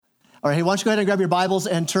All right, hey, why don't you go ahead and grab your Bibles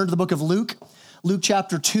and turn to the book of Luke. Luke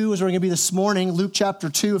chapter 2 is where we're going to be this morning. Luke chapter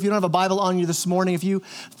 2. If you don't have a Bible on you this morning, if you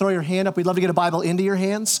throw your hand up, we'd love to get a Bible into your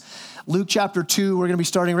hands. Luke chapter 2, we're going to be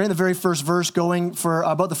starting right in the very first verse, going for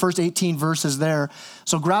about the first 18 verses there.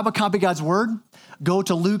 So grab a copy of God's Word. Go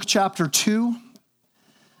to Luke chapter 2.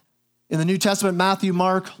 In the New Testament, Matthew,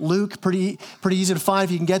 Mark, Luke, pretty easy to find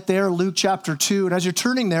if you can get there. Luke chapter 2. And as you're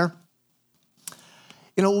turning there,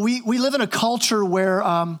 you know, we live in a culture where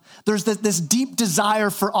there's this deep desire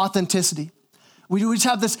for authenticity. We just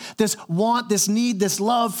have this want, this need, this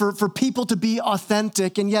love for people to be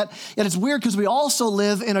authentic. And yet it's weird because we also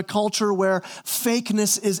live in a culture where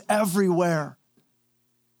fakeness is everywhere.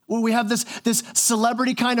 We have this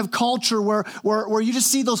celebrity kind of culture where you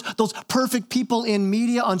just see those perfect people in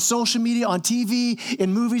media, on social media, on TV,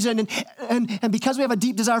 in movies. And because we have a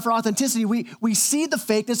deep desire for authenticity, we see the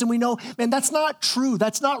fakeness and we know, man, that's not true.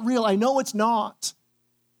 That's not real. I know it's not.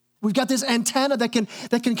 We've got this antenna that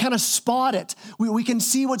can kind of spot it. We can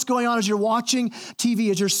see what's going on as you're watching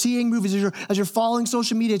TV, as you're seeing movies, as you're following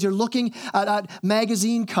social media, as you're looking at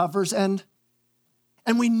magazine covers.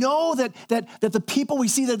 And we know that the people we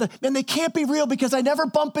see, man, they can't be real because I never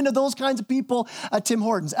bump into those kinds of people at Tim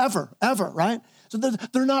Hortons, ever, right? So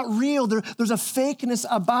they're not real. There's a fakeness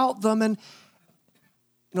about them. And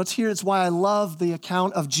you know, it's why I love the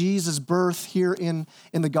account of Jesus' birth here in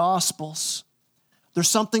the Gospels. There's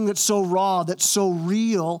something that's so raw, that's so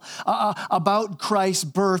real about Christ's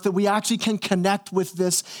birth that we actually can connect with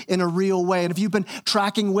this in a real way. And if you've been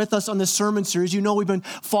tracking with us on this sermon series, you know we've been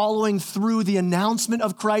following through the announcement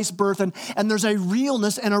of Christ's birth, and there's a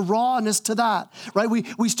realness and a rawness to that, right?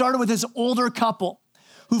 We started with this older couple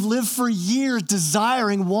who've lived for years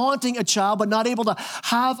desiring, wanting a child, but not able to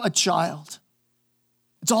have a child.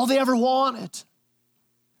 It's all they ever wanted.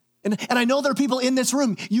 And I know there are people in this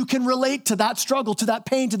room, you can relate to that struggle, to that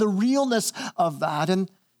pain, to the realness of that. And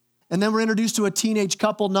then we're introduced to a teenage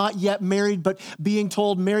couple, not yet married, but being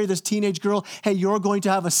told, marry this teenage girl. Hey, you're going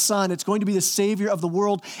to have a son. It's going to be the savior of the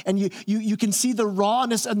world. And you can see the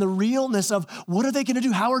rawness and the realness of what are they going to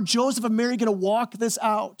do? How are Joseph and Mary going to walk this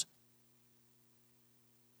out?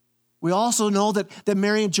 We also know that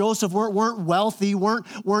Mary and Joseph weren't wealthy, weren't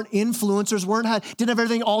influencers, didn't have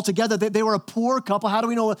everything all together. They were a poor couple. How do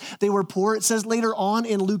we know they were poor? It says later on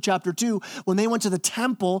in Luke chapter 2, when they went to the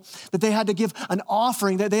temple, that they had to give an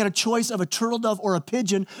offering, that they had a choice of a turtle dove or a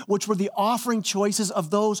pigeon, which were the offering choices of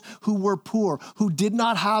those who were poor, who did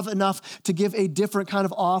not have enough to give a different kind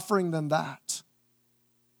of offering than that.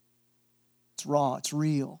 It's raw, it's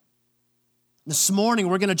real. This morning,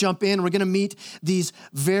 we're going to jump in. We're going to meet these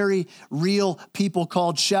very real people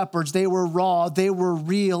called shepherds. They were raw. They were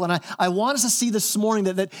real. And I want us to see this morning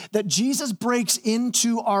that Jesus breaks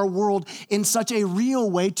into our world in such a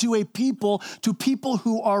real way to people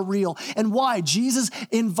who are real. And why? Jesus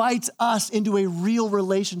invites us into a real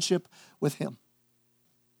relationship with him.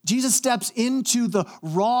 Jesus steps into the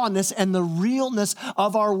rawness and the realness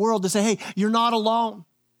of our world to say, hey, you're not alone.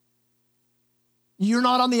 You're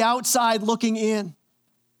not on the outside looking in.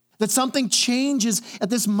 That something changes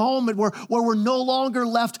at this moment where we're no longer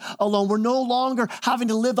left alone. We're no longer having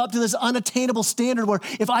to live up to this unattainable standard where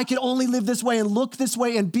if I could only live this way and look this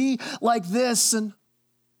way and be like this. And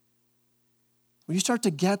when you start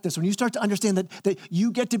to get this, when you start to understand that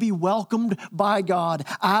you get to be welcomed by God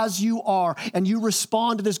as you are, and you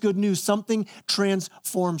respond to this good news, something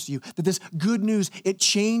transforms you. That this good news, it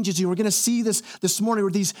changes you. We're going to see this morning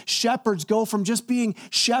where these shepherds go from just being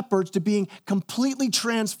shepherds to being completely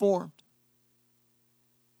transformed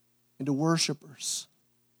into worshipers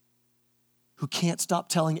who can't stop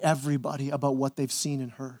telling everybody about what they've seen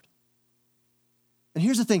and heard. And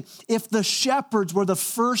here's the thing, if the shepherds were the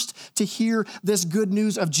first to hear this good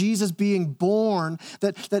news of Jesus being born,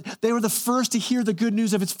 that they were the first to hear the good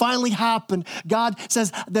news of it's finally happened, God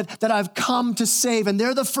says that I've come to save, and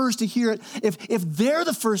they're the first to hear it. If they're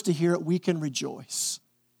the first to hear it, we can rejoice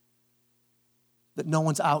that no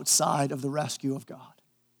one's outside of the rescue of God.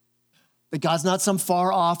 That God's not some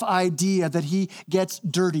far off idea that he gets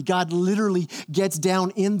dirty. God literally gets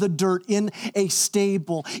down in the dirt, in a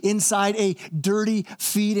stable, inside a dirty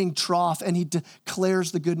feeding trough, and he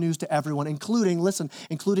declares the good news to everyone, including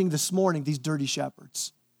this morning, these dirty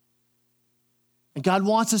shepherds. And God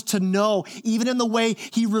wants us to know, even in the way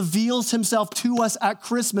he reveals himself to us at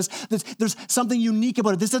Christmas, that there's something unique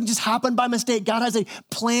about it. This doesn't just happen by mistake. God has a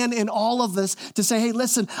plan in all of this to say, hey,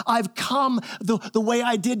 listen, I've come the way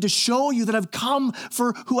I did to show you that I've come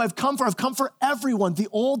for who I've come for. I've come for everyone, the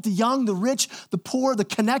old, the young, the rich, the poor, the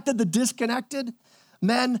connected, the disconnected,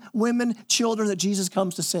 men, women, children, that Jesus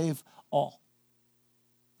comes to save all.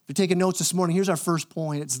 If you're taking notes this morning, here's our first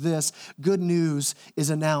point. It's this: good news is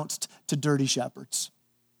announced to dirty shepherds.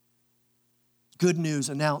 Good news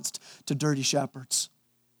announced to dirty shepherds.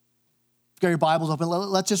 Got your Bibles open.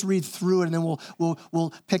 Let's just read through it, and then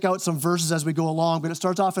we'll pick out some verses as we go along. But it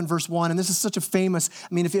starts off in verse 1, and this is such a famous,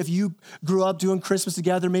 if you grew up doing Christmas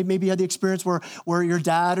together, maybe you had the experience where your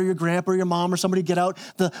dad or your grandpa or your mom or somebody get out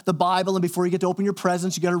the Bible, and before you get to open your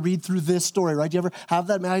presents, you got to read through this story, right? Do you ever have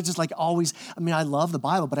that? Man, I love the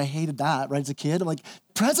Bible, but I hated that, right? As a kid, I'm like,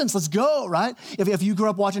 presents, let's go, right? If you grew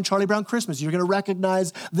up watching Charlie Brown Christmas, you're going to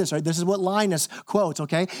recognize this, right? This is what Linus quotes,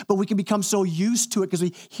 okay? But we can become so used to it because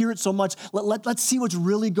we hear it so much. Let's see what's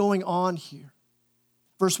really going on here.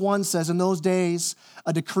 Verse 1 says, in those days,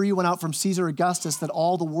 a decree went out from Caesar Augustus that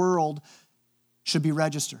all the world should be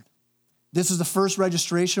registered. This is the first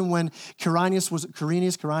registration when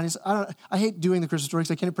Quirinius, I hate doing the Christmas story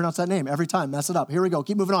because I can't pronounce that name every time, mess it up. Here we go,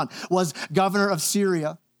 keep moving on. Was governor of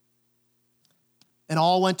Syria. And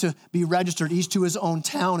all went to be registered, each to his own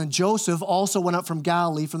town. And Joseph also went up from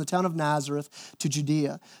Galilee, from the town of Nazareth to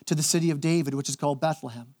Judea, to the city of David, which is called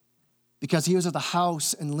Bethlehem, because he was of the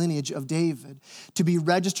house and lineage of David, to be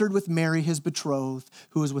registered with Mary, his betrothed,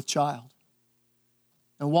 who was with child.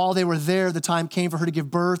 And while they were there, the time came for her to give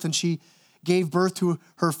birth, and she gave birth to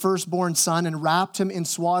her firstborn son and wrapped him in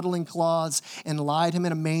swaddling cloths and laid him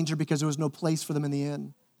in a manger because there was no place for them in the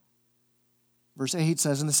inn. Verse 8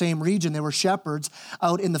 says, in the same region there were shepherds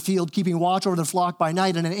out in the field keeping watch over their flock by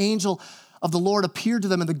night, and an angel of the Lord appeared to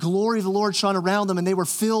them, and the glory of the Lord shone around them, and they were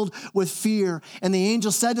filled with fear. And the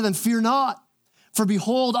angel said to them, fear not, for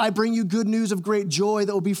behold, I bring you good news of great joy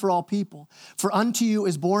that will be for all people. For unto you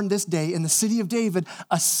is born this day in the city of David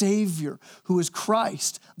a Savior, who is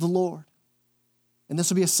Christ the Lord. And this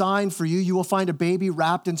will be a sign for you. You will find a baby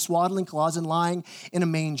wrapped in swaddling cloths and lying in a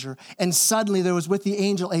manger. And suddenly there was with the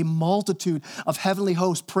angel a multitude of heavenly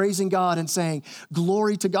hosts praising God and saying,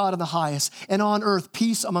 glory to God in the highest, and on earth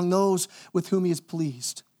peace among those with whom he is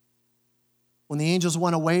pleased. When the angels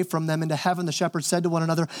went away from them into heaven, the shepherds said to one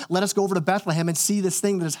another, let us go over to Bethlehem and see this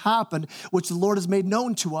thing that has happened, which the Lord has made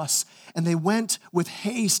known to us. And they went with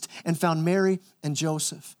haste and found Mary and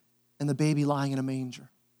Joseph and the baby lying in a manger.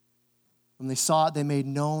 When they saw it, they made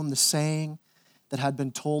known the saying that had been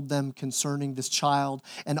told them concerning this child,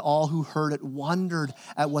 and all who heard it wondered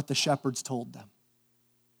at what the shepherds told them.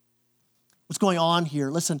 What's going on here?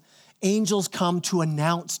 Listen, angels come to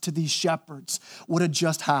announce to these shepherds what had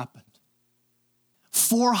just happened.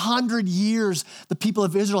 400 years, the people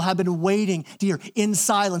of Israel have been waiting to hear in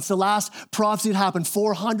silence. The last prophecy had happened,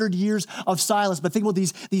 400 years of silence. But think about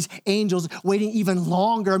these angels waiting even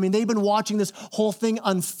longer. They've been watching this whole thing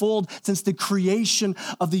unfold since the creation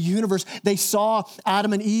of the universe. They saw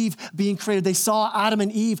Adam and Eve being created. They saw Adam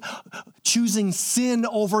and Eve choosing sin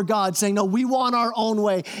over God, saying, no, we want our own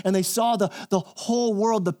way. And they saw the whole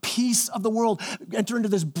world, the peace of the world, enter into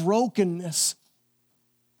this brokenness.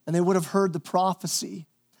 And they would have heard the prophecy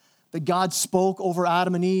that God spoke over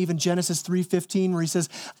Adam and Eve in Genesis 3:15, where he says,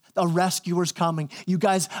 a rescuer's coming. You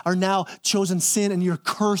guys are now chosen sin and you're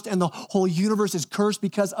cursed, and the whole universe is cursed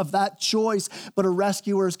because of that choice, but a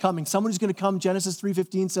rescuer is coming. Someone who's going to come, Genesis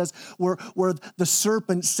 3:15 says, where the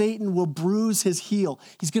serpent, Satan, will bruise his heel.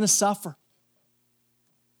 He's going to suffer.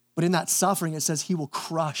 But in that suffering, it says he will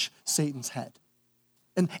crush Satan's head.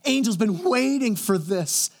 And angels been waiting for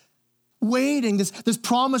this. Waiting, this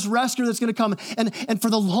promised rescuer that's going to come. And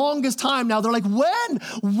for the longest time now, they're like, when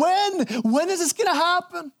is this going to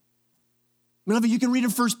happen? You can read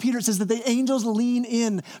in 1 Peter, it says that the angels lean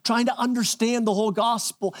in, trying to understand the whole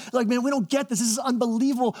gospel. They're like, man, we don't get this. This is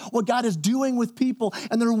unbelievable what God is doing with people.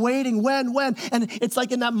 And they're waiting, when? And it's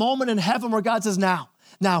like in that moment in heaven where God says, now,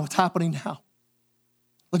 it's happening now.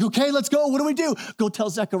 Like, okay, let's go. What do we do? Go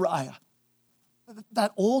tell Zechariah.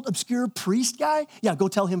 That old obscure priest guy? Yeah, go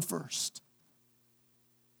tell him first.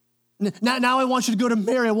 Now I want you to go to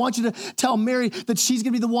Mary. I want you to tell Mary that she's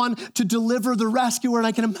going to be the one to deliver the rescuer. And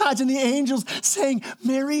I can imagine the angels saying,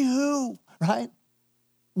 Mary who, right?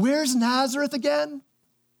 Where's Nazareth again?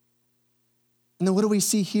 And then what do we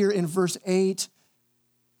see here in verse 8?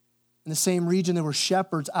 In the same region, there were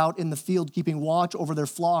shepherds out in the field keeping watch over their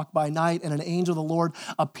flock by night, and an angel of the Lord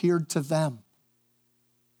appeared to them.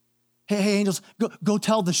 Hey, angels, go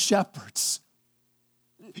tell the shepherds.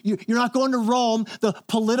 You're not going to Rome, the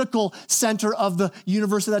political center of the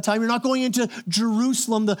universe at that time. You're not going into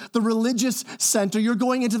Jerusalem, the religious center. You're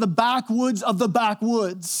going into the backwoods of the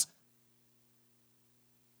backwoods.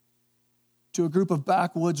 To a group of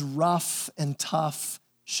backwoods, rough and tough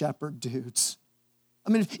shepherd dudes. I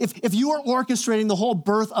mean, if you are orchestrating the whole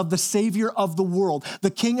birth of the Savior of the world, the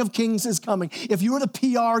King of Kings is coming, if you're the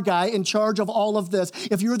PR guy in charge of all of this,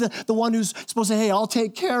 if you're the one who's supposed to say, hey, I'll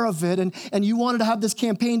take care of it, and you wanted to have this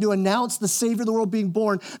campaign to announce the Savior of the world being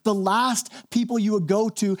born, the last people you would go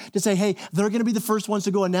to say, hey, they're going to be the first ones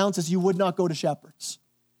to go announce this, you would not go to shepherds.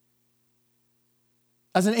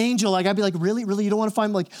 As an angel, I'd be like, really? You don't want to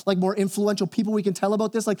find like more influential people we can tell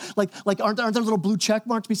about this? Like aren't there little blue check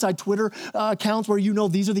marks beside Twitter accounts where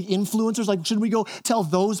these are the influencers? Like, should we go tell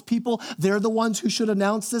those people they're the ones who should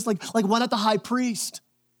announce this? Like why not the high priest?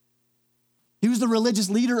 He was the religious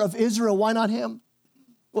leader of Israel. Why not him?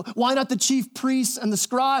 Why not the chief priests and the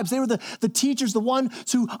scribes? They were the teachers, the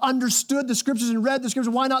ones who understood the scriptures and read the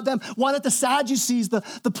scriptures. Why not them? Why not the Sadducees, the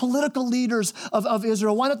political leaders of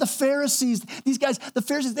Israel? Why not the Pharisees? These guys, the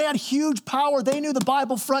Pharisees, they had huge power. They knew the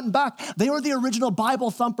Bible front and back. They were the original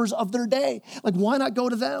Bible thumpers of their day. Like, why not go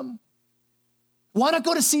to them? Why not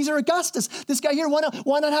go to Caesar Augustus? This guy here, why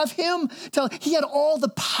not have him tell? He had all the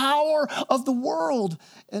power of the world.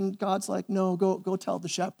 And God's like, no, go tell the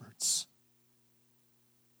shepherds.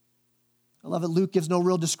 I love it. Luke gives no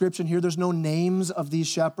real description here. There's no names of these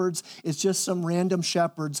shepherds. It's just some random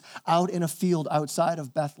shepherds out in a field outside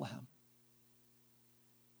of Bethlehem.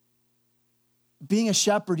 Being a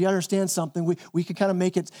shepherd, you understand something. We could kind of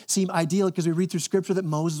make it seem ideal because we read through scripture that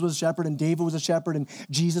Moses was a shepherd and David was a shepherd and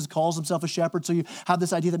Jesus calls himself a shepherd. So you have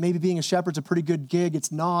this idea that maybe being a shepherd's a pretty good gig.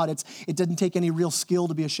 It's not. It didn't take any real skill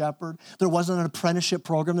to be a shepherd. There wasn't an apprenticeship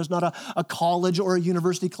program. There's not a college or a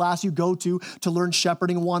university class you go to learn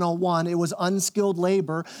shepherding 101. It was unskilled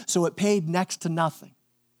labor, so it paid next to nothing.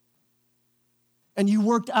 And you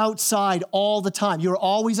worked outside all the time. You were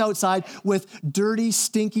always outside with dirty,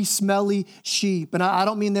 stinky, smelly sheep. And I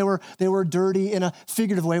don't mean they were dirty in a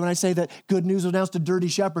figurative way. When I say that good news was announced to dirty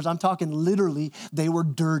shepherds, I'm talking literally they were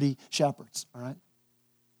dirty shepherds, all right?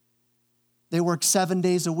 They worked 7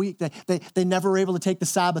 days a week. They never were able to take the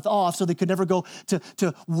Sabbath off, so they could never go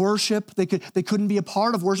to worship. They couldn't be a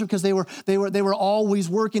part of worship because they were always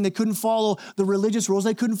working. They couldn't follow the religious rules.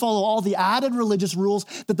 They couldn't follow all the added religious rules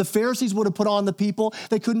that the Pharisees would have put on the people.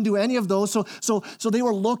 They couldn't do any of those. So they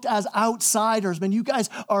were looked as outsiders. Man, you guys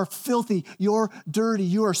are filthy. You're dirty.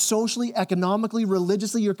 You are socially, economically,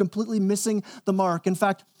 religiously, you're completely missing the mark. In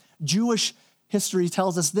fact, Jewish history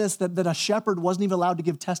tells us this, that a shepherd wasn't even allowed to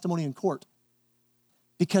give testimony in court,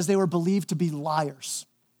 because they were believed to be liars.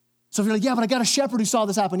 So if you're like, yeah, but I got a shepherd who saw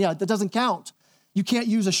this happen. Yeah, that doesn't count. You can't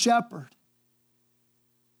use a shepherd.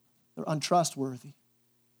 They're untrustworthy.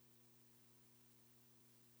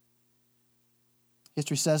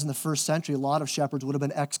 History says in the first century, a lot of shepherds would have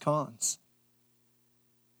been ex-cons.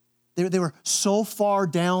 They were so far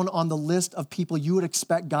down on the list of people you would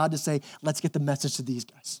expect God to say, let's get the message to these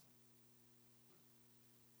guys.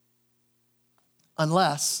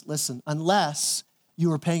 Unless you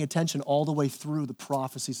were paying attention all the way through the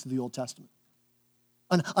prophecies of the Old Testament.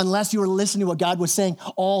 Unless you were listening to what God was saying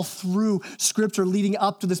all through Scripture leading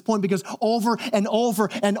up to this point, because over and over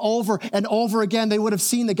and over and over again, they would have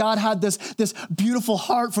seen that God had this beautiful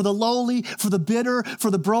heart for the lowly, for the bitter,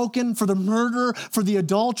 for the broken, for the murderer, for the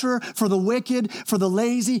adulterer, for the wicked, for the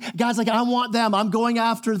lazy. God's like, I want them. I'm going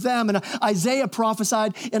after them. And Isaiah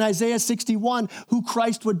prophesied in Isaiah 61 who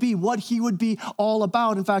Christ would be, what he would be all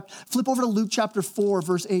about. In fact, flip over to Luke chapter 4,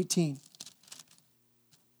 verse 18.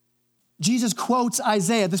 Jesus quotes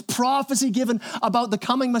Isaiah, this prophecy given about the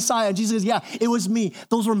coming Messiah. Jesus says, yeah, it was me.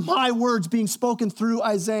 Those were my words being spoken through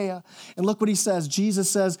Isaiah. And look what he says.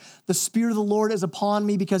 Jesus says, the Spirit of the Lord is upon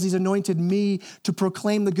me because he's anointed me to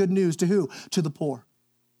proclaim the good news. To who? To the poor.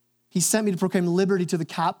 He sent me to proclaim liberty to the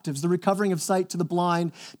captives, the recovering of sight to the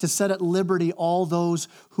blind, to set at liberty all those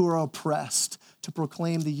who are oppressed, to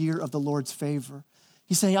proclaim the year of the Lord's favor.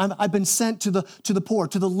 He's saying, I've been sent to the poor,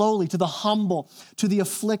 to the lowly, to the humble, to the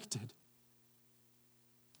afflicted.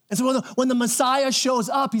 And so when the Messiah shows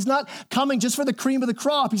up, he's not coming just for the cream of the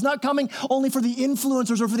crop. He's not coming only for the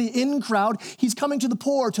influencers or for the in crowd. He's coming to the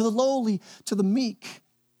poor, to the lowly, to the meek,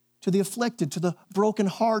 to the afflicted, to the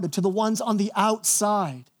brokenhearted, to the ones on the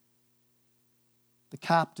outside, the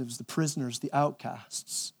captives, the prisoners, the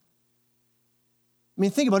outcasts. I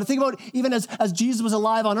mean, think about it. Think about even as Jesus was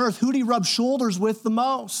alive on earth, who did he rub shoulders with the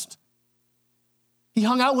most? He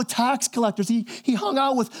hung out with tax collectors. He hung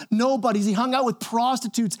out with nobodies. He hung out with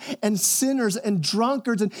prostitutes and sinners and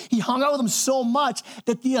drunkards. And he hung out with them so much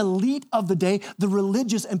that the elite of the day, the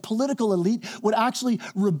religious and political elite, would actually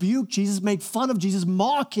rebuke Jesus, make fun of Jesus,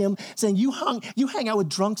 mock him, saying, you hang out with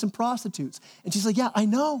drunks and prostitutes. And she's like, yeah, I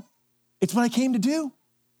know. It's what I came to do.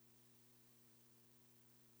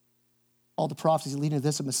 All the prophecies leading to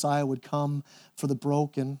this, a Messiah would come for the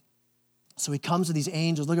broken, So he comes to these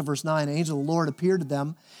angels. Look at verse 9. An angel of the Lord appeared to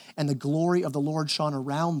them, and the glory of the Lord shone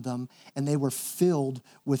around them, and they were filled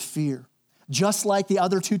with fear. Just like the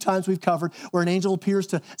other two times we've covered, where an angel appears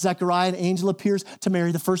to Zechariah, an angel appears to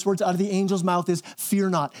Mary, the first words out of the angel's mouth is, fear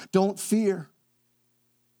not, don't fear.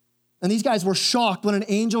 And these guys were shocked when an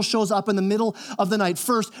angel shows up in the middle of the night.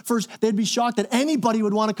 First, they'd be shocked that anybody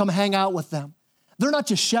would want to come hang out with them. They're not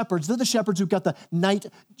just shepherds. They're the shepherds who've got the night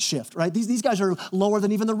shift, right? These guys are lower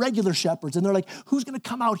than even the regular shepherds. And they're like, who's going to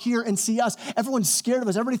come out here and see us? Everyone's scared of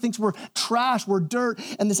us. Everybody thinks we're trash, we're dirt.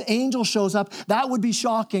 And this angel shows up. That would be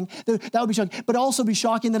shocking. That would be shocking. But also be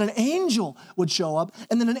shocking that an angel would show up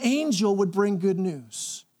and then an angel would bring good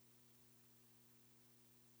news.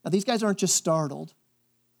 Now, these guys aren't just startled.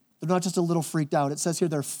 They're not just a little freaked out. It says here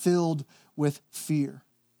they're filled with fear.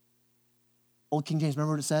 Old King James,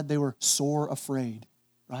 remember what it said? They were sore afraid,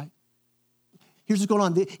 right? Here's what's going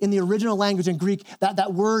on. In the original language in Greek,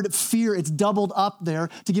 that word fear, it's doubled up there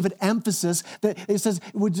to give it emphasis. That it says,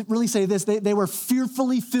 it would really say this, they were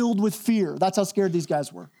fearfully filled with fear. That's how scared these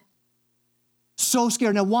guys were. So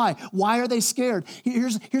scared. Now, why? Why are they scared?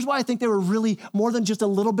 Here's why I think they were really more than just a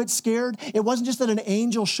little bit scared. It wasn't just that an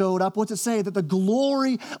angel showed up. What's it say? That the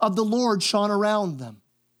glory of the Lord shone around them.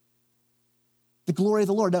 The glory of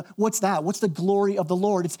the Lord. Now, what's that? What's the glory of the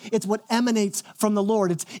Lord? It's what emanates from the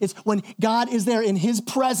Lord. It's when God is there in his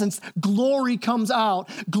presence, glory comes out.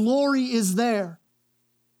 Glory is there.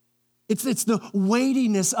 It's the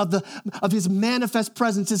weightiness of his manifest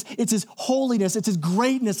presence. It's his holiness. It's his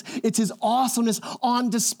greatness. It's his awesomeness on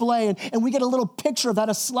display. And we get a little picture of that,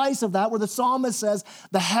 a slice of that, where the psalmist says,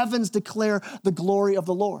 the heavens declare the glory of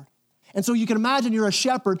the Lord. And so you can imagine you're a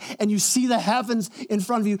shepherd and you see the heavens in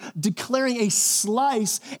front of you declaring a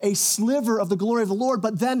slice, a sliver of the glory of the Lord,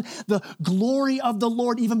 but then the glory of the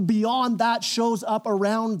Lord, even beyond that, shows up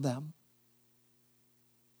around them.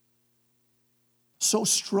 So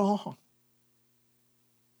strong.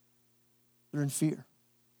 They're in fear.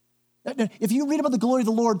 If you read about the glory of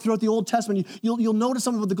the Lord throughout the Old Testament, you'll notice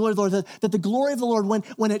something about the glory of the Lord, that the glory of the Lord,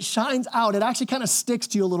 when it shines out, it actually kind of sticks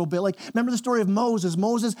to you a little bit. Like, remember the story of Moses.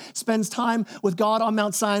 Moses spends time with God on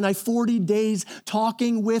Mount Sinai, 40 days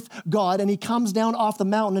talking with God, and he comes down off the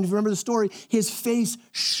mountain. And if you remember the story, his face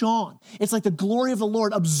shone. It's like the glory of the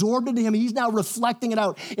Lord absorbed into him. He's now reflecting it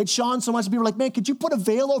out. It shone so much that people are like, man, could you put a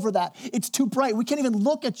veil over that? It's too bright. We can't even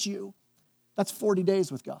look at you. That's 40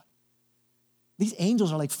 days with God. These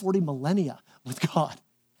angels are like 40 millennia with God.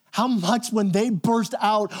 How much, when they burst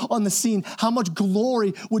out on the scene, how much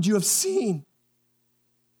glory would you have seen?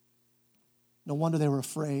 No wonder they were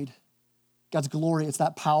afraid. God's glory, it's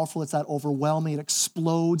that powerful, it's that overwhelming. It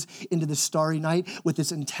explodes into the starry night with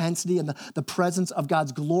this intensity and the presence of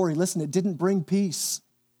God's glory. Listen, it didn't bring peace.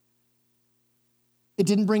 It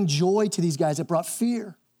didn't bring joy to these guys. It brought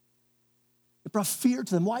fear. It brought fear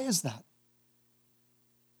to them. Why is that?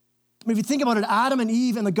 I mean, if you think about it, Adam and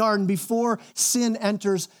Eve in the garden, before sin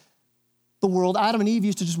enters the world, Adam and Eve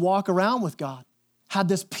used to just walk around with God, had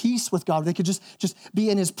this peace with God. They could just be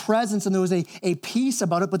in his presence, and there was a peace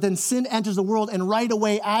about it. But then sin enters the world, and right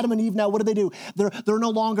away, Adam and Eve now, what do? They're no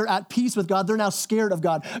longer at peace with God. They're now scared of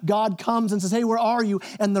God. God comes and says, hey, where are you?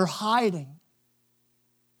 And they're hiding.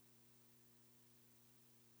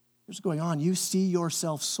 Here's what's going on. You see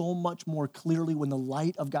yourself so much more clearly when the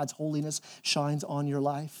light of God's holiness shines on your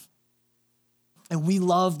life. And we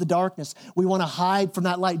love the darkness. We want to hide from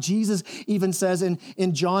that light. Jesus even says in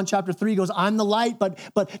John chapter 3, he goes, I'm the light, but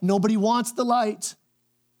nobody wants the light.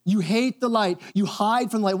 You hate the light. You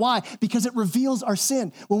hide from the light. Why? Because it reveals our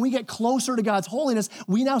sin. When we get closer to God's holiness,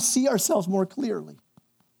 we now see ourselves more clearly.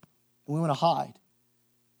 And we want to hide.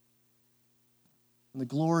 When the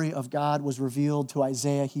glory of God was revealed to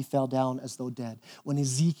Isaiah, he fell down as though dead. When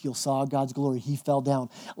Ezekiel saw God's glory, he fell down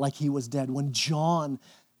like he was dead. When John,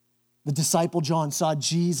 the disciple John, saw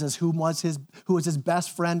Jesus, who was his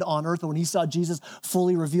best friend on earth. And when he saw Jesus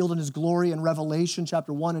fully revealed in his glory in Revelation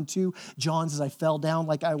chapter 1 and 2, John says, I fell down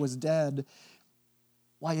like I was dead.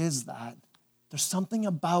 Why is that? There's something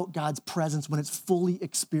about God's presence when it's fully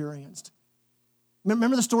experienced.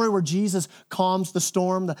 Remember the story where Jesus calms the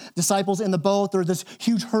storm, the disciples in the boat, this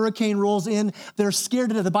huge hurricane rolls in. They're scared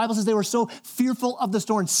to death. The Bible says they were so fearful of the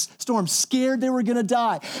storm, scared they were going to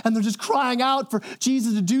die. And they're just crying out for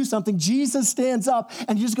Jesus to do something. Jesus stands up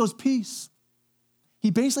and he just goes, peace.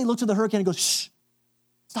 He basically looks at the hurricane and goes, shh,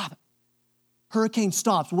 stop it. Hurricane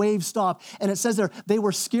stops, waves stop. And it says there, they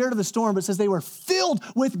were scared of the storm, but it says they were filled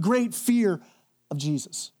with great fear of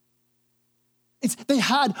Jesus. They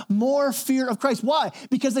had more fear of Christ. Why?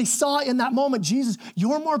 Because they saw in that moment, Jesus,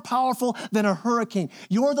 you're more powerful than a hurricane.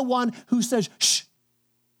 You're the one who says, shh,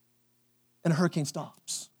 and a hurricane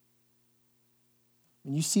stops.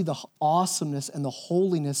 when you see the awesomeness and the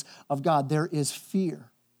holiness of God, there is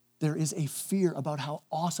fear. There is a fear about how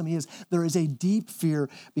awesome he is. There is a deep fear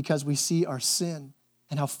because we see our sin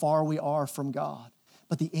and how far we are from God.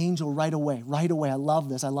 But the angel right away, I love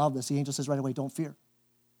this. The angel says right away, don't fear.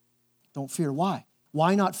 Don't fear. Why?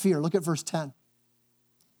 Why not fear? Look at verse 10.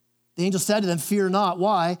 The angel said to them, fear not.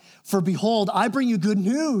 Why? For behold, I bring you good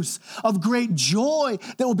news of great joy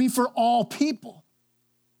that will be for all people.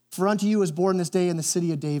 For unto you is born this day in the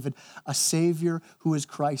city of David a Savior who is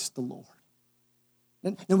Christ the Lord.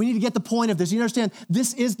 And we need to get the point of this. You understand,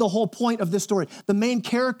 this is the whole point of this story. The main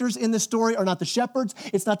characters in this story are not the shepherds.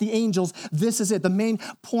 It's not the angels. This is it. The main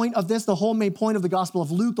point of this, the whole main point of the Gospel of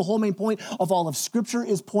Luke, the whole main point of all of Scripture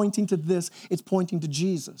is pointing to this. It's pointing to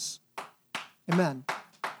Jesus. Amen.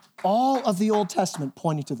 All of the Old Testament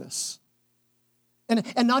pointing to this.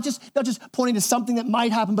 And not just pointing to something that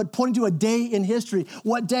might happen, but pointing to a day in history.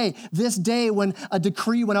 What day? This day when a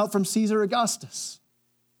decree went out from Caesar Augustus.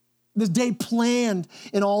 This day planned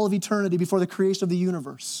in all of eternity before the creation of the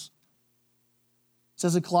universe. It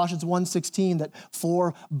says in Colossians 1:16 that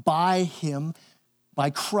for by him,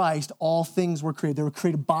 by Christ, all things were created. They were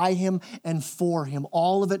created by him and for him.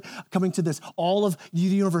 All of it coming to this. All of the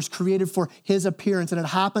universe created for his appearance. And it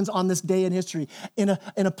happens on this day in history in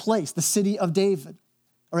a place, the city of David.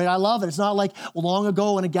 All right, I love it. It's not like long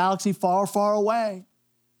ago in a galaxy far, far away.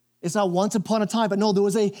 It's not once upon a time, but no, there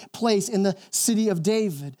was a place in the city of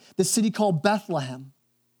David, the city called Bethlehem.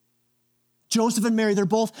 Joseph and Mary, they're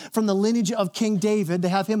both from the lineage of King David. They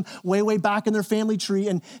have him way, way back in their family tree.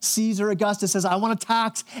 And Caesar Augustus says, I want to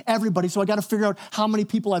tax everybody, so I got to figure out how many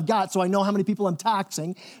people I've got so I know how many people I'm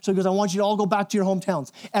taxing. So he goes, I want you to all go back to your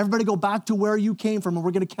hometowns. Everybody go back to where you came from, and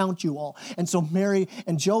we're going to count you all. And so Mary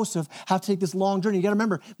and Joseph have to take this long journey. You got to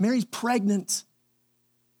remember, Mary's pregnant.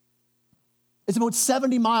 It's about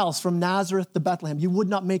 70 miles from Nazareth to Bethlehem. You would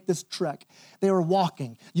not make this trek. They were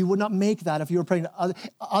walking. You would not make that if you were pregnant,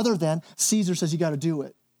 other than Caesar says you got to do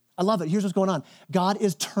it. I love it. Here's what's going on. God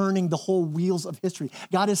is turning the whole wheels of history.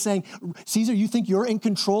 God is saying, Caesar, you think you're in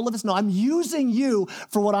control of this? No, I'm using you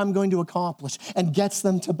for what I'm going to accomplish, and gets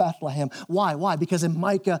them to Bethlehem. Why? Why? Because in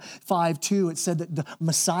Micah 5:2, it said that the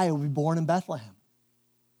Messiah will be born in Bethlehem.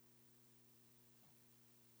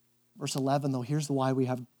 Verse 11, though, here's why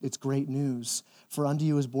it's great news. For unto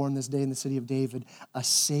you is born this day in the city of David a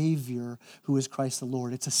Savior who is Christ the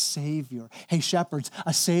Lord. It's a Savior. Hey, shepherds,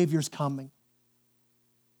 a Savior's coming.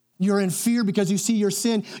 You're in fear because you see your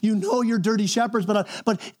sin. You know you're dirty shepherds,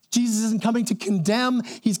 but Jesus isn't coming to condemn.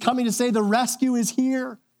 He's coming to say the rescue is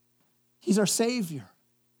here. He's our Savior.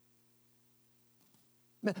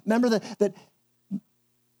 Remember that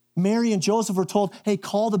Mary and Joseph were told, hey,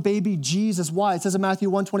 call the baby Jesus. Why? It says in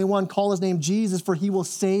Matthew 1:21, call his name Jesus, for he will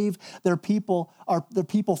save their people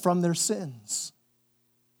from their sins.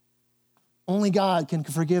 Only God can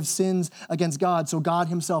forgive sins against God. So God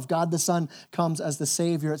himself, God the Son, comes as the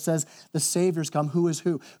Savior. It says the Savior's come. Who is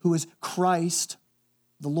who? Who is Christ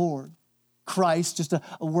the Lord. Christ, just a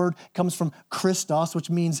word, comes from Christos, which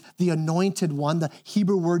means the anointed one. The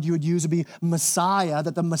Hebrew word you would use would be Messiah,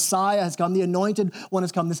 that the Messiah has come, the anointed one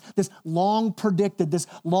has come, this long predicted, this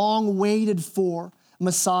long waited for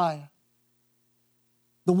Messiah.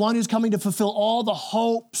 The one who's coming to fulfill all the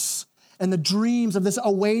hopes and the dreams of this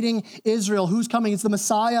awaiting Israel. Who's coming? It's the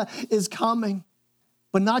Messiah is coming.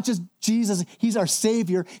 But not just Jesus, he's our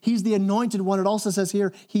Savior. He's the anointed one. It also says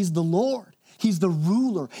here, he's the Lord. He's the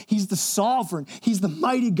ruler. He's the sovereign. He's the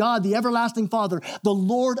mighty God, the everlasting Father, the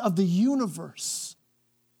Lord of the universe.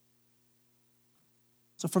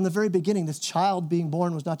 So from the very beginning, this child being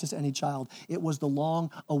born was not just any child. It was the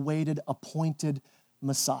long-awaited, appointed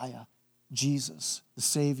Messiah, Jesus, the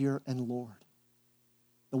Savior and Lord.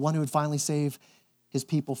 The one who would finally save his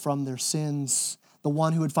people from their sins. The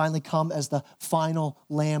one who would finally come as the final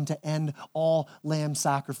lamb to end all lamb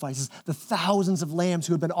sacrifices. The thousands of lambs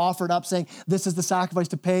who had been offered up saying, this is the sacrifice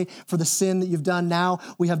to pay for the sin that you've done. Now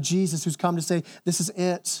we have Jesus who's come to say, this is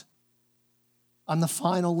it. I'm the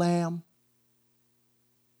final lamb.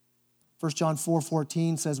 1 John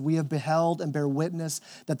 4:14 says, we have beheld and bear witness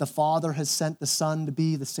that the Father has sent the Son to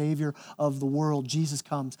be the Savior of the world. Jesus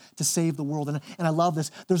comes to save the world. And I love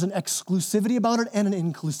this. There's an exclusivity about it and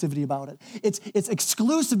an inclusivity about it. It's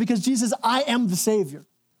exclusive because Jesus, I am the Savior.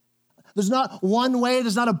 There's not one way.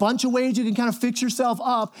 There's not a bunch of ways you can kind of fix yourself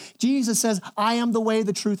up. Jesus says, I am the way,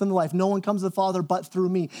 the truth, and the life. No one comes to the Father but through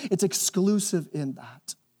me. It's exclusive in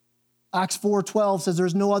that. Acts 4:12 says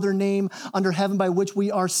there's no other name under heaven by which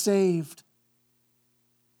we are saved.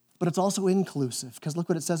 But it's also inclusive, because look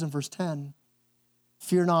what it says in verse 10.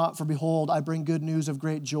 Fear not, for behold, I bring good news of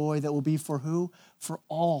great joy that will be for who? For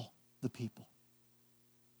all the people.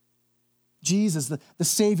 Jesus, the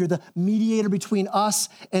Savior, the mediator between us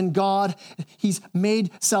and God. He's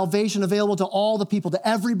made salvation available to all the people, to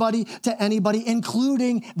everybody, to anybody,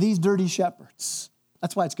 including these dirty shepherds.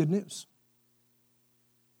 That's why it's good news.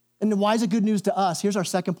 And why is it good news to us? Here's our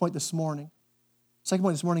second point this morning. Second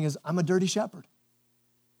point this morning is I'm a dirty shepherd.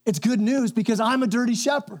 It's good news because I'm a dirty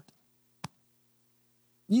shepherd.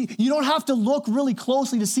 You don't have to look really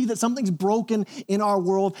closely to see that something's broken in our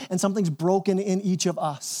world and something's broken in each of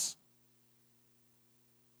us.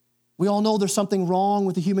 We all know there's something wrong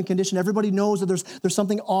with the human condition. Everybody knows that there's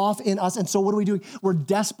something off in us. And so what are we doing? We're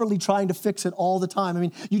desperately trying to fix it all the time. I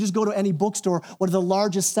mean, you just go to any bookstore. One of the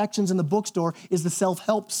largest sections in the bookstore is the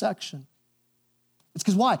self-help section. It's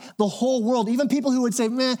because why? The whole world, even people who would say,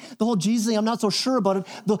 man, the whole Jesus thing, I'm not so sure about it.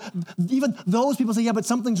 Even those people say, yeah, but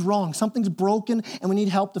something's wrong. Something's broken and we need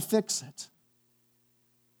help to fix it.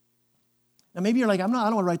 Now maybe you're like, I don't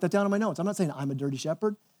want to write that down in my notes. I'm not saying I'm a dirty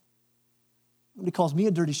shepherd. Nobody calls me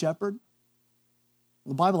a dirty shepherd.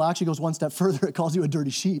 The Bible actually goes one step further. It calls you a dirty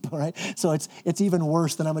sheep, all right? So it's even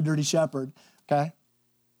worse than I'm a dirty shepherd, okay?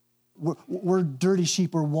 We're dirty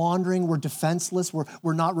sheep. We're wandering. We're defenseless.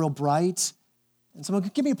 We're not real bright. And someone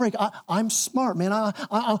give me a break. I'm smart, man.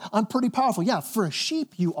 I'm pretty powerful. Yeah, for a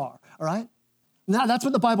sheep you are, all right? Now that's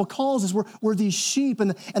what the Bible calls us. We're these sheep,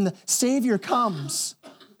 and the Savior comes.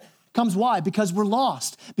 Comes why? Because we're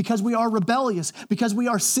lost, because we are rebellious, because we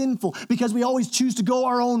are sinful, because we always choose to go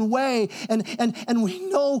our own way. And we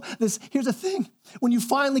know this. Here's the thing. When you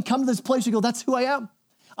finally come to this place, you go, that's who I am.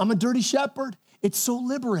 I'm a dirty shepherd. It's so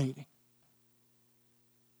liberating.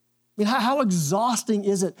 I mean, how exhausting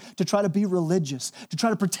is it to try to be religious, to try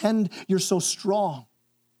to pretend you're so strong?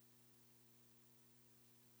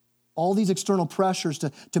 All these external pressures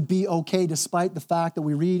to be okay, despite the fact that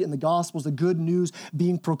we read in the Gospels the good news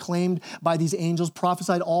being proclaimed by these angels,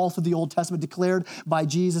 prophesied all through the Old Testament, declared by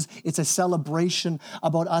Jesus. It's a celebration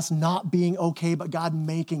about us not being okay, but God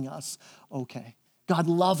making us okay. God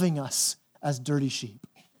loving us as dirty sheep.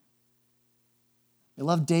 I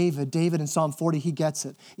love David. David in Psalm 40, he gets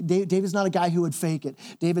it. David's not a guy who would fake it.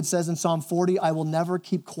 David says in Psalm 40, I will never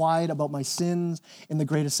keep quiet about my sins in the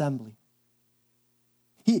great assembly.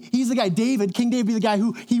 He's the guy, David, King David, be the guy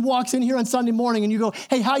who he walks in here on Sunday morning and you go,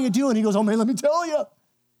 hey, how you doing? He goes, oh man, let me tell you. You're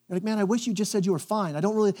like, man, I wish you just said you were fine. I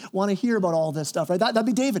don't really want to hear about all this stuff, right? That'd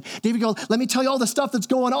be David. David goes, let me tell you all the stuff that's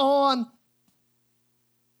going on.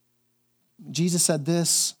 Jesus said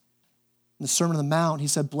this in the Sermon on the Mount. He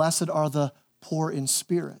said, blessed are the poor in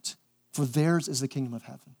spirit, for theirs is the kingdom of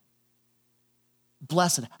heaven.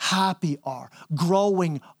 Blessed, happy are,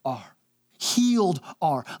 growing are, healed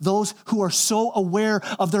are those who are so aware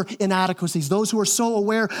of their inadequacies, those who are so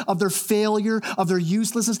aware of their failure, of their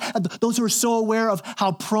uselessness, those who are so aware of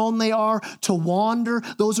how prone they are to wander,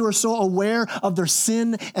 those who are so aware of their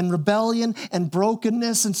sin and rebellion and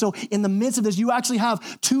brokenness. And so in the midst of this, you actually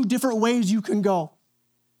have two different ways you can go.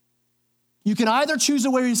 You can either choose a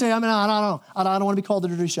way where you say, I don't want to be called a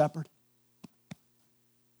dirty shepherd.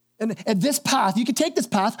 And this path, you can take this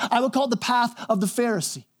path, I would call it the path of the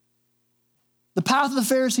Pharisee. The path of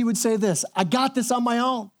the Pharisee would say this, I got this on my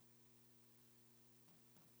own.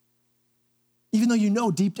 Even though you know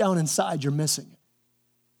deep down inside you're missing it.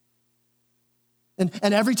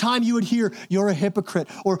 And every time you would hear you're a hypocrite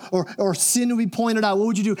or sin would be pointed out, what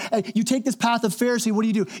would you do? You take this path of Pharisee, what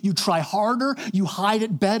do? You try harder, you hide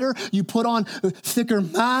it better, you put on thicker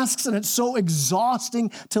masks, and it's so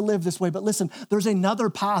exhausting to live this way. But listen, there's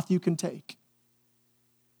another path you can take.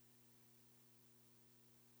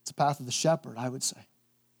 It's the path of the shepherd, I would say.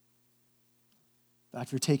 In fact,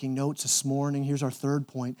 if you're taking notes this morning, here's our third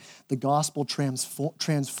point. The gospel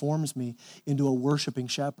transforms me into a worshiping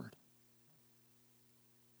shepherd.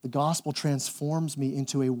 The gospel transforms me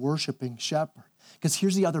into a worshiping shepherd. Because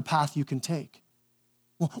here's the other path you can take.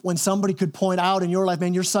 When somebody could point out in your life,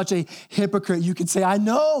 man, you're such a hypocrite, you could say, I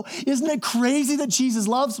know, isn't it crazy that Jesus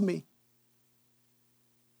loves me?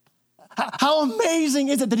 How amazing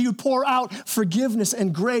is it that he would pour out forgiveness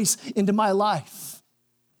and grace into my life?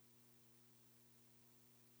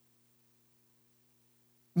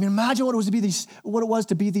 I mean, imagine what it was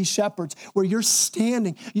to be these shepherds, where you're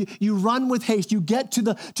standing, you run with haste, you get to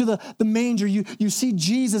the manger, you see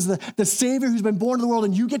Jesus, the Savior who's been born in the world,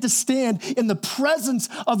 and you get to stand in the presence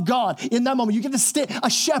of God in that moment. You get to stand, a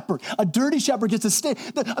shepherd, a dirty shepherd gets to stand.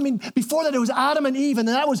 I mean, before that it was Adam and Eve, and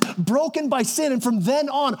that was broken by sin, and from then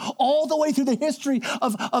on, all the way through the history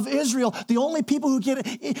of Israel, the only people who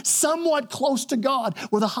get somewhat close to God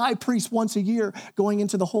were the high priest once a year going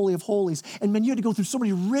into the Holy of Holies. And man, you had to go through so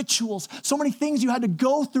many rituals, so many things you had to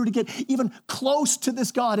go through to get even close to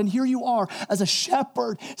this God. And here you are as a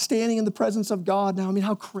shepherd standing in the presence of God now. I mean,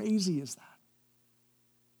 how crazy is that?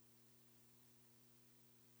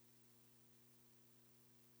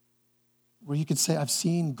 where you could say, I've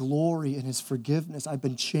seen glory in his forgiveness. I've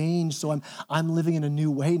been changed, so I'm living in a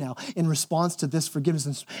new way now in response to this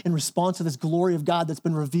forgiveness, in response to this glory of God that's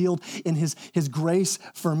been revealed in his grace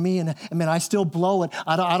for me. And man, I still blow it.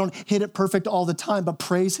 I don't hit it perfect all the time, but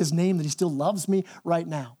praise his name that he still loves me right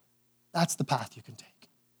now. That's the path you can take.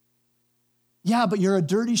 Yeah, but you're a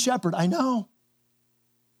dirty shepherd. I know.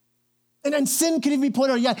 And then sin can even be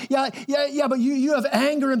pointed out. Yeah, but you have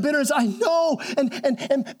anger and bitterness. I know.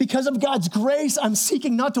 And because of God's grace, I'm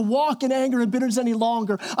seeking not to walk in anger and bitterness any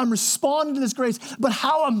longer. I'm responding to this grace. But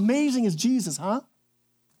how amazing is Jesus, huh?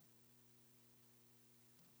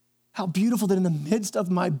 How beautiful that in the midst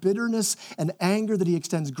of my bitterness and anger that he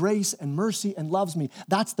extends grace and mercy and loves me.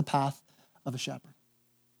 That's the path of a shepherd.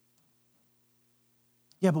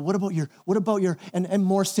 Yeah, but what about your, and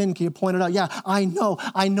more sin, can you point it out? Yeah, I know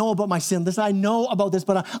about my sin. Listen, I know about this,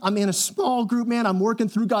 but I'm in a small group, man. I'm working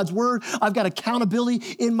through God's word. I've got accountability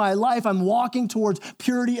in my life. I'm walking towards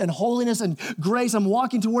purity and holiness and grace. I'm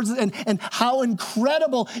walking towards it, and how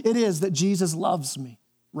incredible it is that Jesus loves me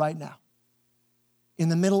right now. In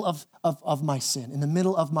the middle of my sin, in the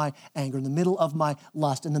middle of my anger, in the middle of my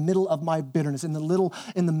lust, in the middle of my bitterness, in the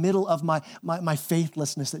middle of my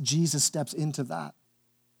faithlessness, that Jesus steps into that.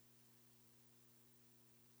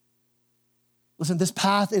 Listen, this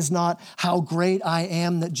path is not how great I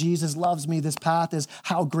am that Jesus loves me. This path is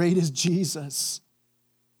how great is Jesus.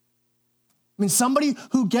 I mean, somebody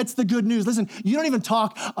who gets the good news, listen, you don't even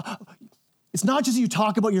talk, it's not just you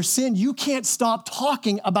talk about your sin, you can't stop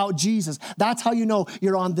talking about Jesus. That's how you know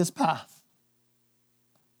you're on this path.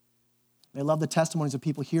 I love the testimonies of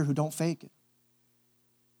people here who don't fake it.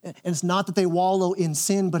 And it's not that they wallow in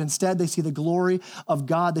sin, but instead they see the glory of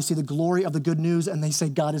God. They see the glory of the good news, and they say,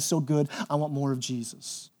 God is so good, I want more of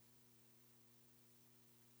Jesus.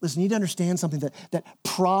 Listen, you need to understand something, that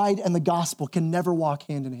pride and the gospel can never walk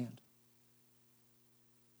hand in hand.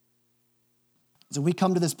 So we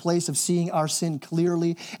come to this place of seeing our sin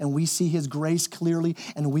clearly, and we see his grace clearly,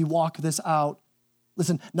 and we walk this out.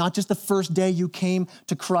 Listen, not just the first day you came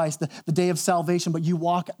to Christ, the day of salvation, but you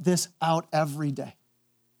walk this out every day.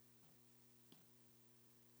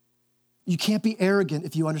 You can't be arrogant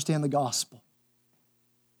if you understand the gospel.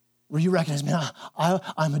 Where you recognize, man,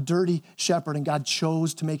 I'm a dirty shepherd and God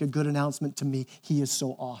chose to make a good announcement to me. He is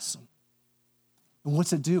so awesome. And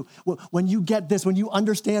what's it do? When you get this, when you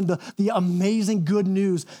understand the amazing good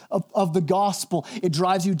news of the gospel, it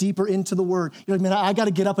drives you deeper into the word. You're like, man, I got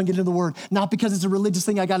to get up and get into the word. Not because it's a religious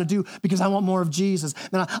thing I got to do, because I want more of Jesus.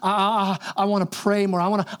 Man, I want to pray more. I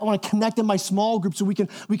want to connect in my small group so we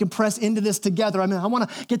can press into this together. I mean, I want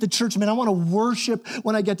to get to church. Man, I want to worship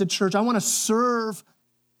when I get to church. I want to serve.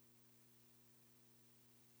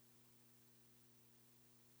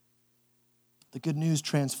 The good news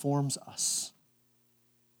transforms us.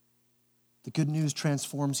 The good news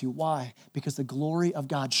transforms you. Why? Because the glory of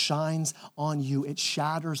God shines on you. It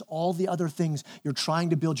shatters all the other things you're trying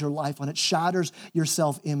to build your life on. It shatters your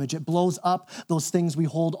self-image. It blows up those things we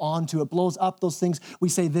hold on to. It blows up those things we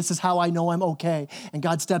say, this is how I know I'm okay. And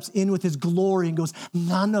God steps in with his glory and goes,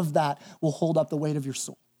 none of that will hold up the weight of your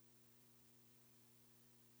soul.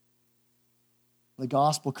 The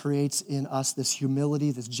gospel creates in us this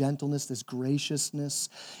humility, this gentleness, this graciousness,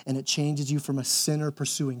 and it changes you from a sinner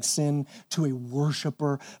pursuing sin to a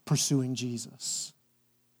worshiper pursuing Jesus.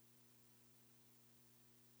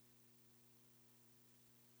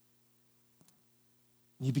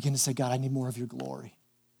 You begin to say, God, I need more of your glory.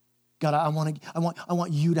 God, I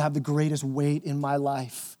want you to have the greatest weight in my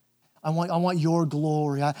life. I want your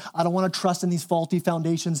glory. I don't want to trust in these faulty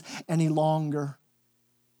foundations any longer.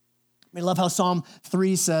 I love how Psalm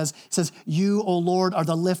 3 says, you, O Lord, are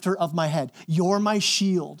the lifter of my head. You're my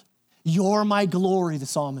shield. You're my glory, the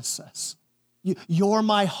psalmist says. You're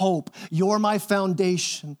my hope. You're my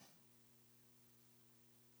foundation.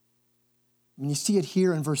 When you see it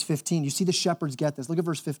here in verse 15, you see the shepherds get this. Look at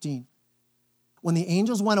verse 15. When the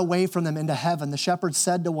angels went away from them into heaven, the shepherds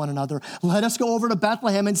said to one another, let us go over to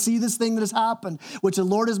Bethlehem and see this thing that has happened, which the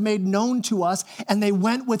Lord has made known to us. And they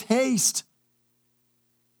went with haste.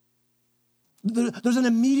 There's an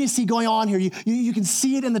immediacy going on here. You can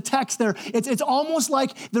see it in the text there. It's almost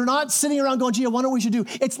like they're not sitting around going, gee, I wonder what we should do.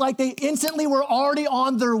 It's like they instantly were already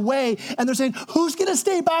on their way. And they're saying, who's going to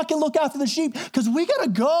stay back and look after the sheep? Because we got to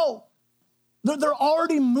go. They're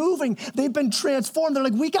already moving. They've been transformed. They're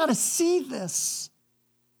like, we got to see this.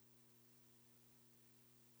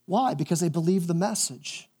 Why? Because they believe the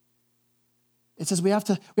message. It says we have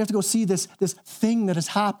to go see this thing that has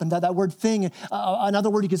happened. That word thing, another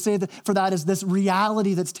word you could say for that is this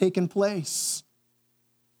reality that's taken place.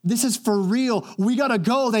 This is for real. We got to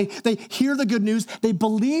go. They hear the good news. They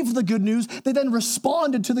believe the good news. They then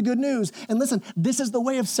responded to the good news. And listen, this is the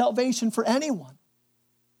way of salvation for anyone.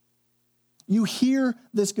 You hear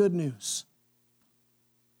this good news.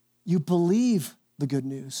 You believe the good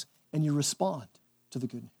news, and you respond to the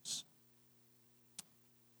good news.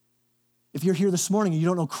 If you're here this morning and you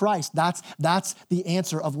don't know Christ, that's the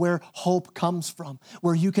answer of where hope comes from,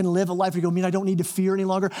 where you can live a life where you go, I don't need to fear any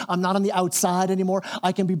longer. I'm not on the outside anymore.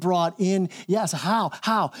 I can be brought in. Yes, how?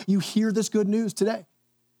 How? You hear this good news today.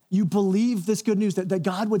 You believe this good news that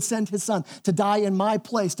God would send his son to die in my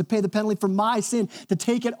place, to pay the penalty for my sin, to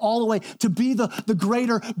take it all away, to be the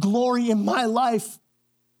greater glory in my life.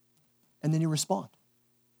 And then you respond.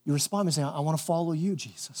 You respond by saying, I want to follow you,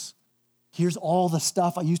 Jesus. Here's all the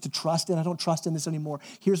stuff I used to trust in. I don't trust in this anymore.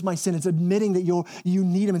 Here's my sin. It's admitting that you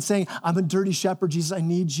need him and saying, I'm a dirty shepherd, Jesus, I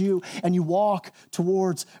need you. And you walk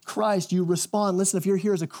towards Christ. You respond. Listen, if you're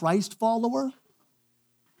here as a Christ follower,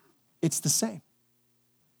 it's the same.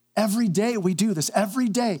 Every day we do this. Every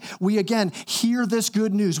day we again hear this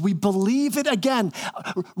good news. We believe it again,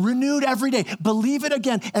 renewed every day. Believe it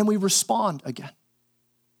again, and we respond again.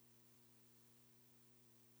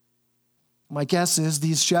 My guess is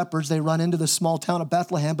these shepherds, they run into the small town of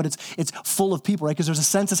Bethlehem, but it's full of people, right? Because there's a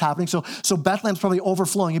census happening. So Bethlehem's probably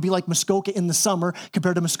overflowing. It'd be like Muskoka in the summer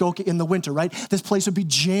compared to Muskoka in the winter, right? This place would be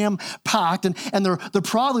jam-packed, and they're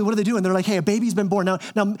probably, what are they doing? They're like, hey, a baby's been born. Now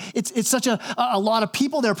it's such a lot of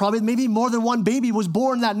people there probably. Maybe more than one baby was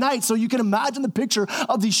born that night. So you can imagine the picture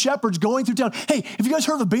of these shepherds going through town. Hey, have you guys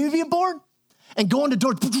heard of a baby being born? And going to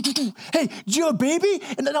doors, hey, do you have a baby?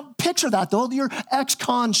 And then picture that though, your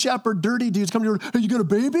ex-con shepherd, dirty dudes come to your, hey, you got a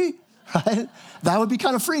baby? Right? That would be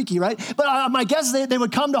kind of freaky, right? But my guess is they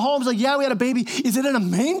would come to homes like, yeah, we had a baby. Is it in a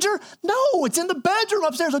manger? No, it's in the bedroom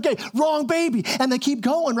upstairs. Okay, wrong baby. And they keep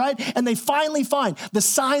going, right? And they finally find the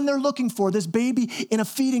sign they're looking for, this baby in a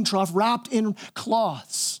feeding trough wrapped in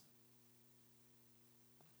cloths.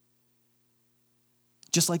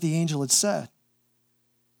 Just like the angel had said.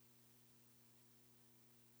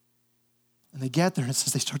 And they get there and it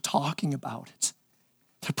says they start talking about it.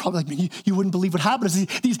 They're probably like, you wouldn't believe what happened.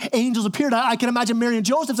 These angels appeared. I can imagine Mary and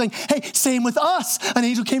Joseph saying, hey, same with us. An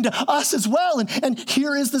angel came to us as well. And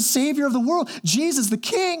here is the Savior of the world, Jesus the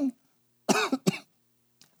King.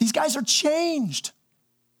 These guys are changed.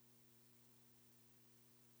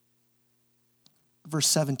 Verse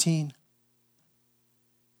 17.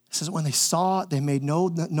 It says, when they saw it, they made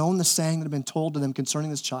known the saying that had been told to them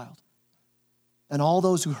concerning this child. And all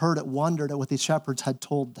those who heard it wondered at what the shepherds had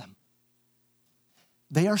told them.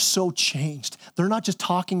 They are so changed. They're not just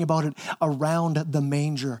talking about it around the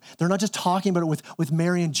manger. They're not just talking about it with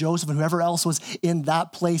Mary and Joseph and whoever else was in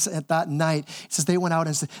that place at that night. It says they went out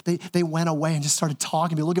and they went away and just started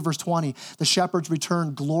talking. But look at verse 20. The shepherds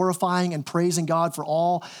returned glorifying and praising God for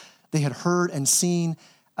all they had heard and seen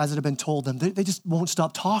as it had been told them. They just won't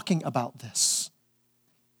stop talking about this.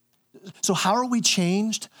 So how are we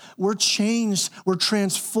changed? We're changed. We're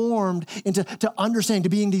transformed into understanding, to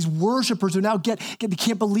being these worshipers who now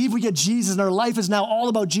can't believe we get Jesus and our life is now all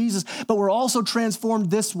about Jesus, but we're also transformed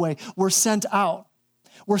this way. We're sent out.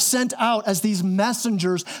 We're sent out as these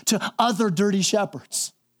messengers to other dirty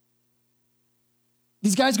shepherds.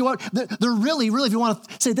 These guys go out, they're really, if you want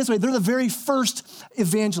to say it this way, they're the very first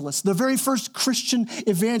evangelists, the very first Christian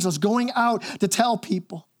evangelists going out to tell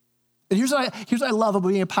people. And here's what I love about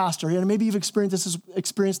being a pastor, and maybe you've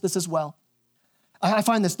experienced this as well. I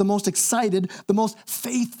find this the most excited, the most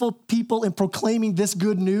faithful people in proclaiming this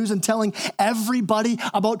good news and telling everybody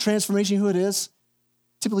about transformation, who it is,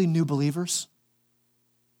 typically new believers,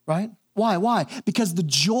 right? Why? Because the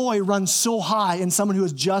joy runs so high in someone who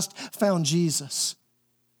has just found Jesus.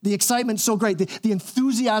 The excitement's so great. The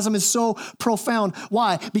enthusiasm is so profound.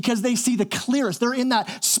 Why? Because they see the clearest. They're in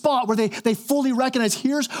that spot where they fully recognize,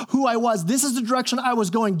 here's who I was. This is the direction I was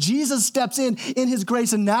going. Jesus steps in his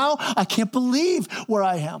grace, and now I can't believe where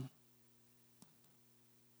I am.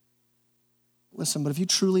 Listen, but if you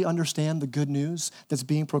truly understand the good news that's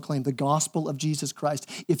being proclaimed, the gospel of Jesus Christ,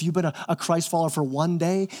 if you've been a Christ follower for one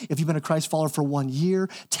day, if you've been a Christ follower for 1 year,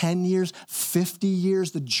 10 years, 50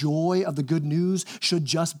 years, the joy of the good news should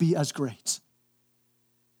just be as great.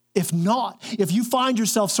 If not, if you find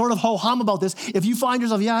yourself sort of ho-hum about this, if you find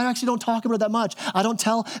yourself, I actually don't talk about it that much. I don't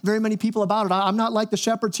tell very many people about it. I'm not like the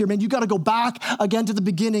shepherds here, man. You got to go back again to the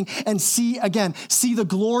beginning and see the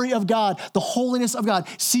glory of God, the holiness of God,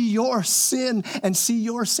 see your sin and see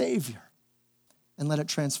your Savior and let it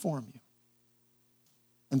transform you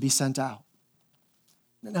and be sent out.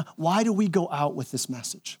 Now, why do we go out with this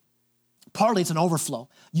message? Partly it's an overflow.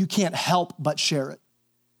 You can't help but share it.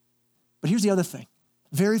 But here's the other thing.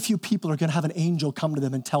 Very few people are going to have an angel come to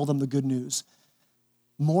them and tell them the good news.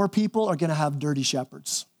 More people are going to have dirty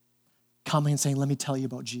shepherds coming and saying, let me tell you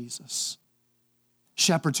about Jesus.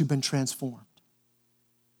 Shepherds who've been transformed.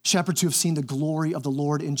 Shepherds who have seen the glory of the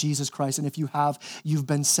Lord in Jesus Christ. And if you have, you've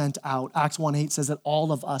been sent out. Acts 1:8 says that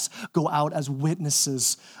all of us go out as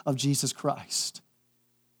witnesses of Jesus Christ.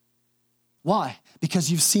 Why?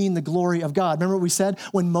 Because you've seen the glory of God. Remember what we said?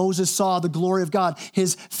 When Moses saw the glory of God,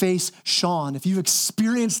 his face shone. If you've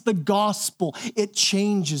experienced the gospel, it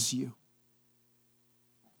changes you.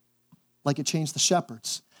 Like it changed the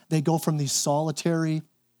shepherds. They go from these solitary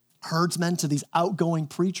herdsmen to these outgoing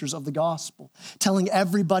preachers of the gospel, telling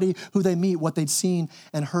everybody who they meet what they'd seen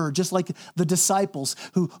and heard, just like the disciples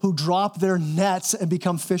who drop their nets and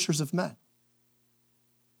become fishers of men.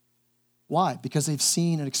 Why? Because they've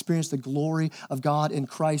seen and experienced the glory of God in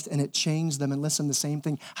Christ, and it changed them. And listen, the same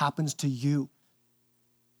thing happens to you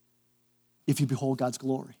if you behold God's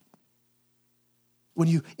glory. When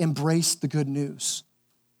you embrace the good news,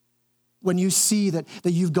 when you see that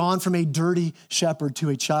you've gone from a dirty shepherd to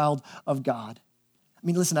a child of God. I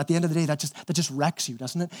mean, listen, at the end of the day, that just wrecks you,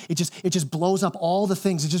 doesn't it? It just blows up all the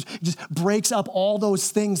things. It just breaks up all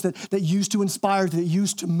those things that used to inspire, that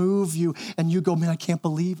used to move you. And you go, man, I can't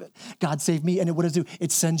believe it. God saved me. And what does it do?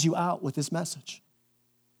 It sends you out with this message.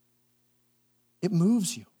 It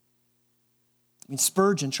moves you. I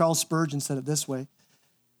mean, Charles Spurgeon said it this way.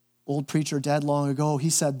 Old preacher, dead long ago,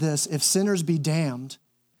 he said this: if sinners be damned,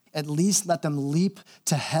 at least let them leap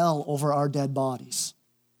to hell over our dead bodies.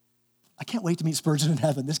 I can't wait to meet Spurgeon in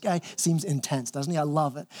heaven. This guy seems intense, doesn't he? I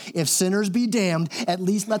love it. If sinners be damned, at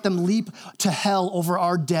least let them leap to hell over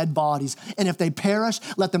our dead bodies. And if they perish,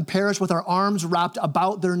 let them perish with our arms wrapped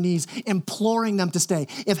about their knees, imploring them to stay.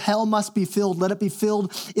 If hell must be filled, let it be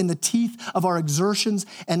filled in the teeth of our exertions,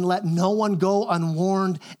 and let no one go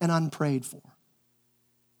unwarned and unprayed for.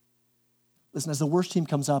 Listen, as the worship team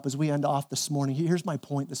comes up, as we end off this morning, here's my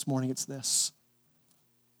point this morning. It's this.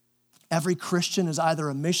 Every Christian is either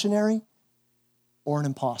a missionary or an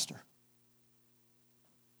imposter.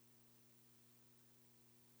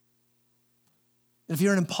 If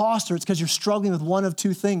you're an imposter, it's because you're struggling with one of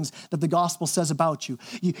two things that the gospel says about you.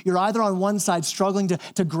 You're either on one side struggling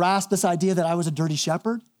to grasp this idea that I was a dirty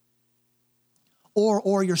shepherd,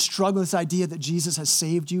 or you're struggling with this idea that Jesus has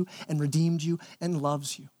saved you and redeemed you and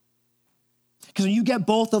loves you. Because when you get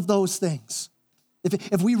both of those things,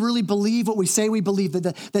 if we really believe what we say we believe,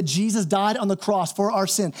 that Jesus died on the cross for our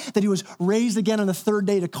sin, that he was raised again on the third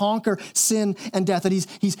day to conquer sin and death, that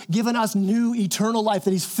he's given us new eternal life,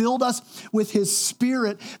 that he's filled us with his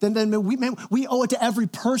spirit, then we owe it to every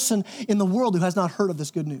person in the world who has not heard of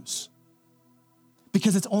this good news.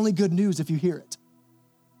 Because it's only good news if you hear it.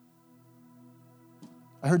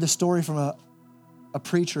 I heard this story from a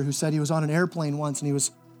preacher who said he was on an airplane once and he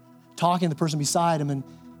was talking to the person beside him,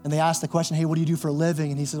 and they asked the question, hey, what do you do for a living?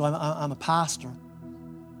 And he said, well, I'm a pastor.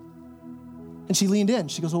 And she leaned in.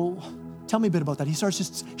 She goes, well, tell me a bit about that. He starts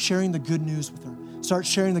just sharing the good news with her, starts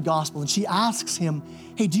sharing the gospel. And she asks him,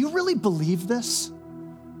 hey, do you really believe this?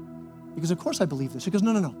 He goes, of course I believe this. She goes,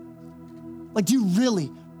 no. Like, do you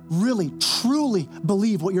really, really, truly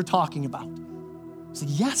believe what you're talking about? He said,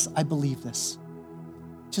 yes, I believe this.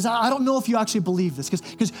 She says, I don't know if you actually believe this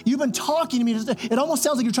because you've been talking to me. It almost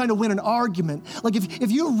sounds like you're trying to win an argument. Like if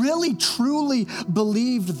you really, truly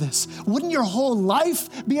believed this, wouldn't your whole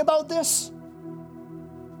life be about this?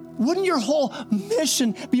 Wouldn't your whole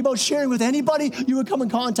mission be about sharing with anybody you would come in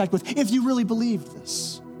contact with if you really believed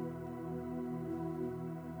this?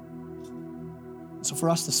 So for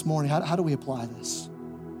us this morning, how do we apply this?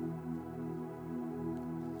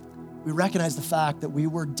 We recognize the fact that we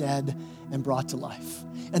were dead and brought to life.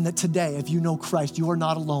 And that today, if you know Christ, you are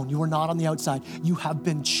not alone. You are not on the outside. You have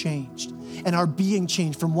been changed and are being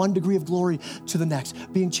changed from one degree of glory to the next,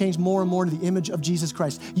 being changed more and more to the image of Jesus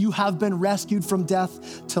Christ. You have been rescued from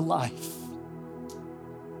death to life.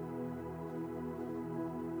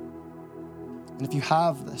 And if you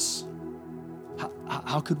have this,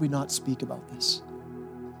 how could we not speak about this?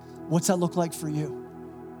 What's that look like for you?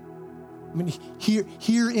 I mean,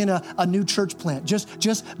 here in a new church plant,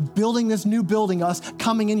 just building this new building, us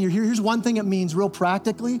coming in here. Here's one thing it means real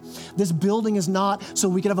practically. This building is not so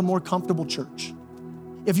we can have a more comfortable church.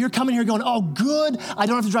 If you're coming here going, oh, good, I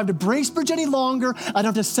don't have to drive to Bracebridge any longer. I don't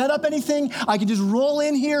have to set up anything. I can just roll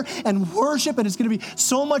in here and worship, and it's going to be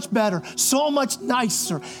so much better, so much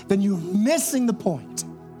nicer, then you're missing the point.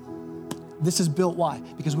 This is built, why?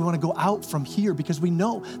 Because we want to go out from here because we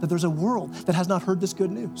know that there's a world that has not heard this good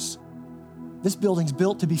news. This building's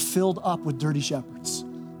built to be filled up with dirty shepherds.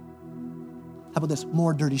 How about this?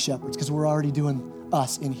 More dirty shepherds, because we're already doing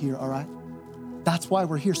us in here, all right? That's why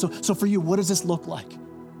we're here. So for you, what does this look like?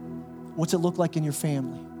 What's it look like in your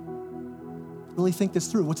family? Really think this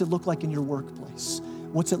through. What's it look like in your workplace?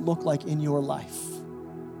 What's it look like in your life?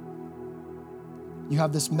 You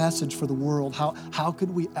have this message for the world. How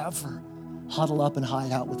could we ever huddle up and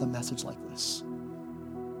hide out with a message like this?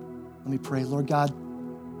 Let me pray. Lord God,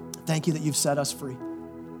 thank you that you've set us free.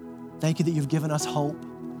 Thank you that you've given us hope.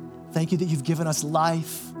 Thank you that you've given us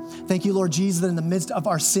life. Thank you, Lord Jesus, that in the midst of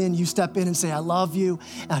our sin, you step in and say, I love you,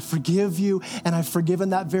 and I forgive you, and I've forgiven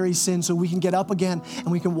that very sin so we can get up again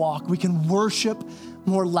and we can walk. We can worship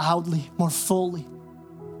more loudly, more fully,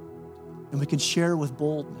 and we can share with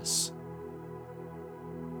boldness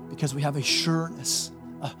because we have a sureness,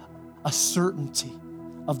 a certainty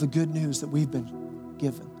of the good news that we've been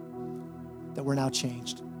given, that we're now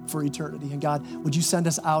changed for eternity. And God, would you send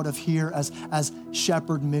us out of here as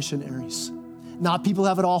shepherd missionaries? Not people who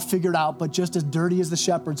have it all figured out, but just as dirty as the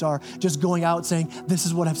shepherds are, just going out saying, this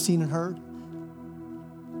is what I've seen and heard.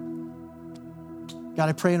 God,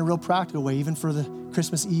 I pray in a real practical way, even for the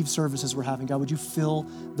Christmas Eve services we're having. God, would you fill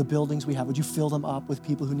the buildings we have? Would you fill them up with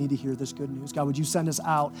people who need to hear this good news? God, would you send us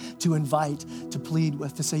out to invite, to plead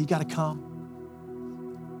with, to say, you got to come.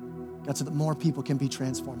 God, so that more people can be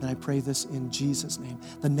transformed. And I pray this in Jesus' name,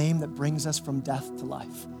 the name that brings us from death to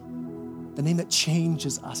life, the name that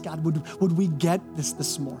changes us. God, would we get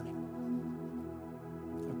this morning?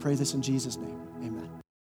 I pray this in Jesus' name.